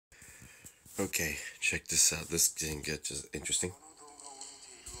Okay, check this out. This didn't get just interesting.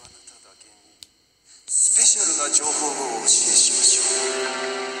 スペシャルな情報をお教えしまし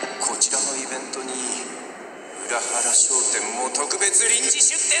ょう。こちらのイベントに浦原商店も特別臨時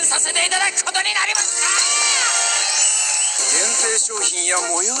出店させていただくことになりました。限定商品や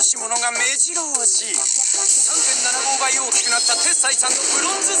催し物が目白押し。 3.75 倍大きくなった鉄斎さんのブロ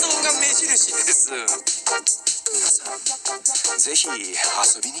ンズ像が目印です。皆さんぜひ遊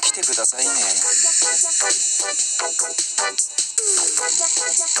びに来てくださいね。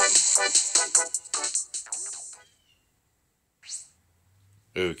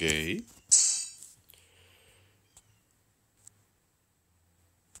Okay.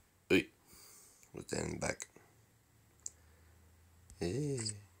 Wait, what's that in the back? Hey.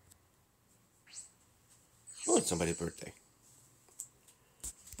 Oh, it's somebody's birthday.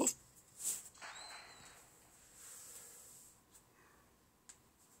 Poof.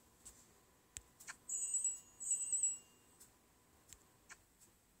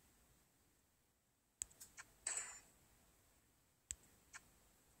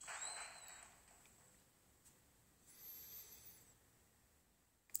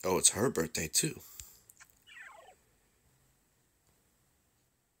 Oh, it's her birthday too.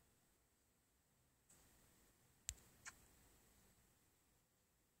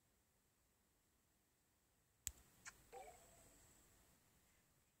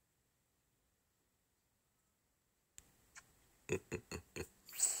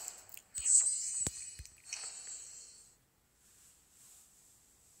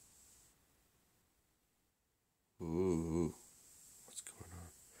 Ooh, what's going on?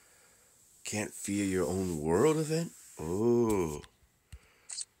 Can't fear your own world event? Ooh.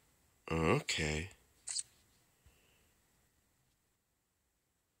 Okay.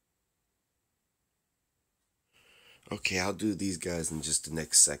 Okay, I'll do these guys in just the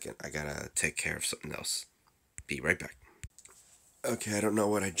next second. I gotta take care of something else. Be right back. Okay, I don't know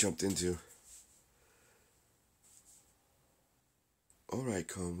what I jumped into. Alright,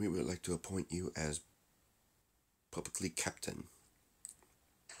 Cone, we would like to appoint you as publicly captain.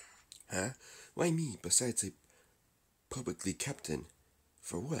 Huh? Why me, besides a publicly captain?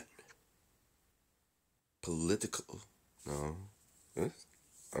 For what? Political? No. I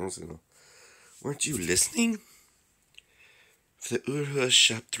don't know. Weren't you listening? For the Urahara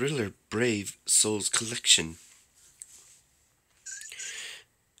Shop Thriller Brave Souls collection.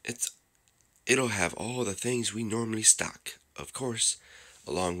 It'll have all the things we normally stock, of course,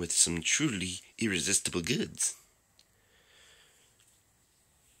 along with some truly irresistible goods.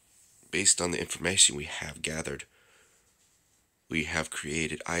 Based on the information we have gathered, we have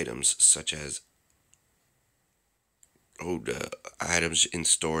created items such as the items in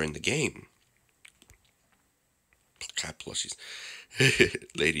store in the game. Cat plushies.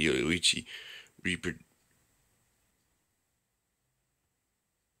 Lady Yoichi reproduced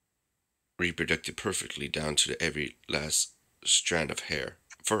perfectly down to every last strand of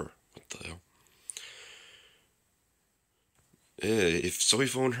fur. What the hell? If Soy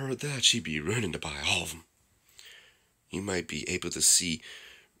Phone heard that, she'd be running to buy all of them. You might be able to see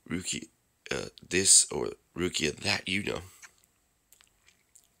Rukia this or Rukia that, you know.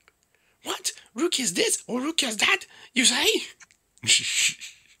 What? Rukia's this or Rukia's that, you say?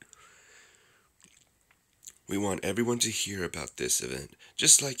 We want everyone to hear about this event,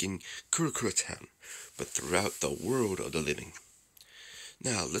 just like in Kurokura Town, but throughout the world of the living.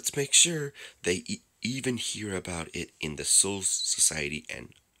 Now, let's make sure they even hear about it in the Soul Society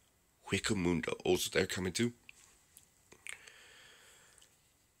and Huecamundo. Oh, so they're coming too?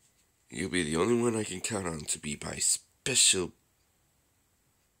 You'll be the only one I can count on to be my special...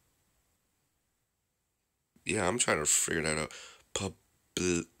 Yeah, I'm trying to figure that out.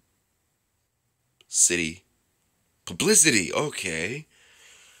 Publicity, okay.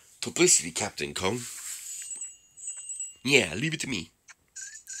 Publicity, Captain Cone. Yeah, leave it to me.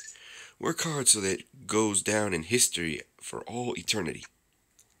 Work hard so that it goes down in history for all eternity.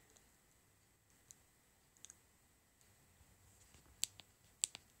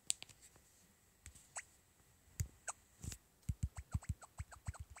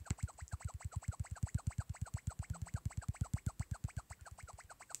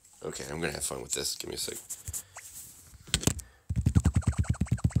 Okay, I'm gonna have fun with this. Give me a sec.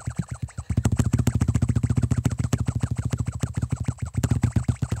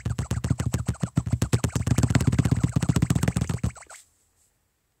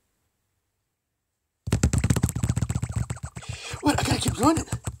 What? I gotta keep running.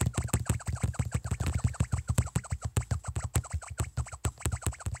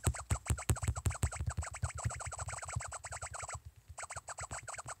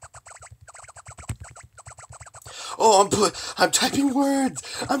 Oh, I'm typing words.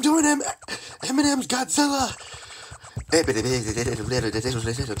 I'm doing Eminem's Godzilla.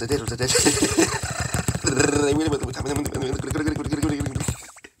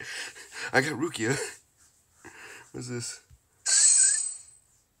 I got Rukia. What's this?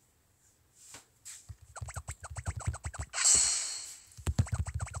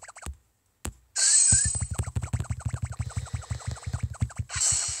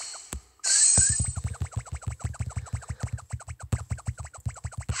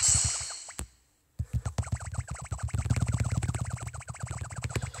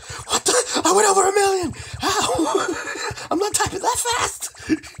 What the? I went over 1 million! How? I'm not typing that fast!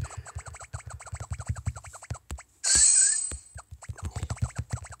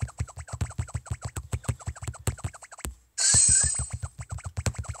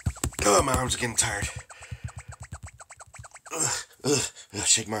 Oh, my arms are getting tired.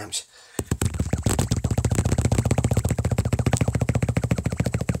 Shake my arms.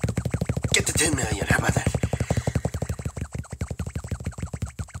 Get to 10 million, how about that?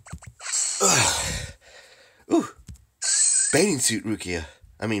 Ooh. Bathing suit Rukia.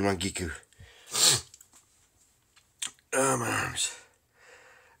 I mean Rangiku. Oh, my arms.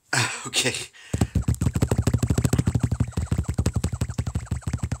 Okay.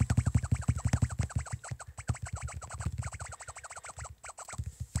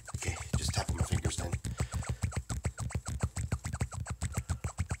 Okay, just tapping my fingers then.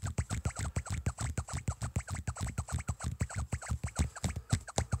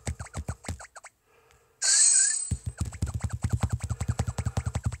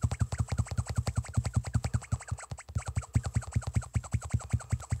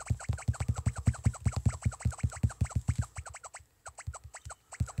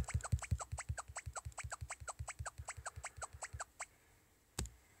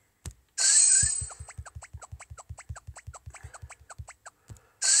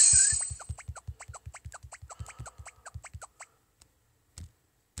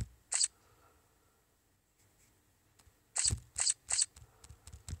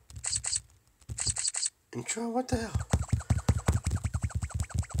 Intro? What the hell?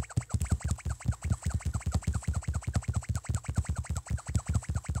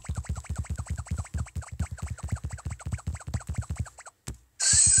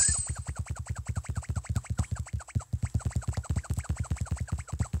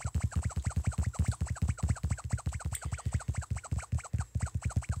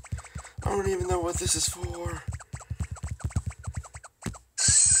 I don't even know what this is for.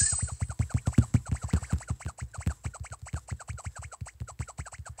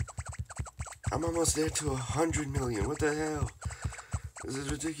 I'm almost there to 100 million. What the hell? This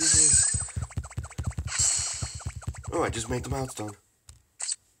is ridiculous. Oh, I just made the milestone.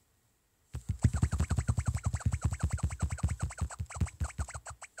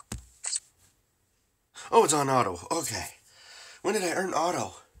 Oh, it's on auto. Okay. When did I earn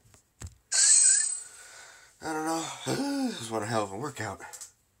auto? I don't know. This was one hell of a workout.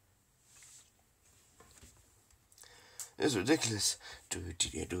 It's ridiculous.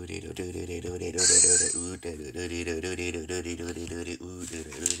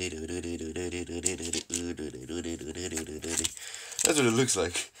 That's what it looks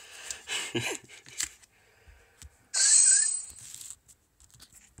like.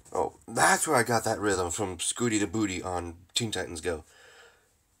 Oh, that's where I got that rhythm from Scooty the Booty on Teen Titans Go.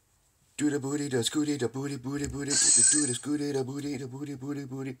 Do the booty, the scooty, the booty, booty, booty, do the scooty, the booty, the booty, booty,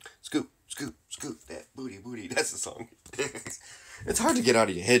 booty, scoop, scoop, scoop, that booty, booty. That's the song. It's hard to get out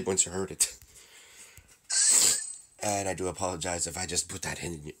of your head once you heard it. And I do apologize if I just put that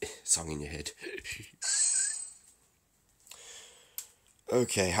song in your head.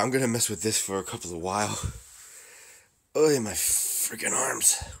 Okay, I'm gonna mess with this for a couple of while. Oh, my freaking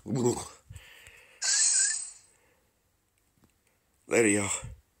arms. Later, y'all.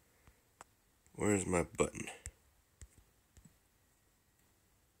 Where's my button?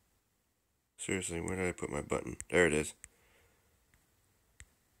 Seriously, where did I put my button? There it is.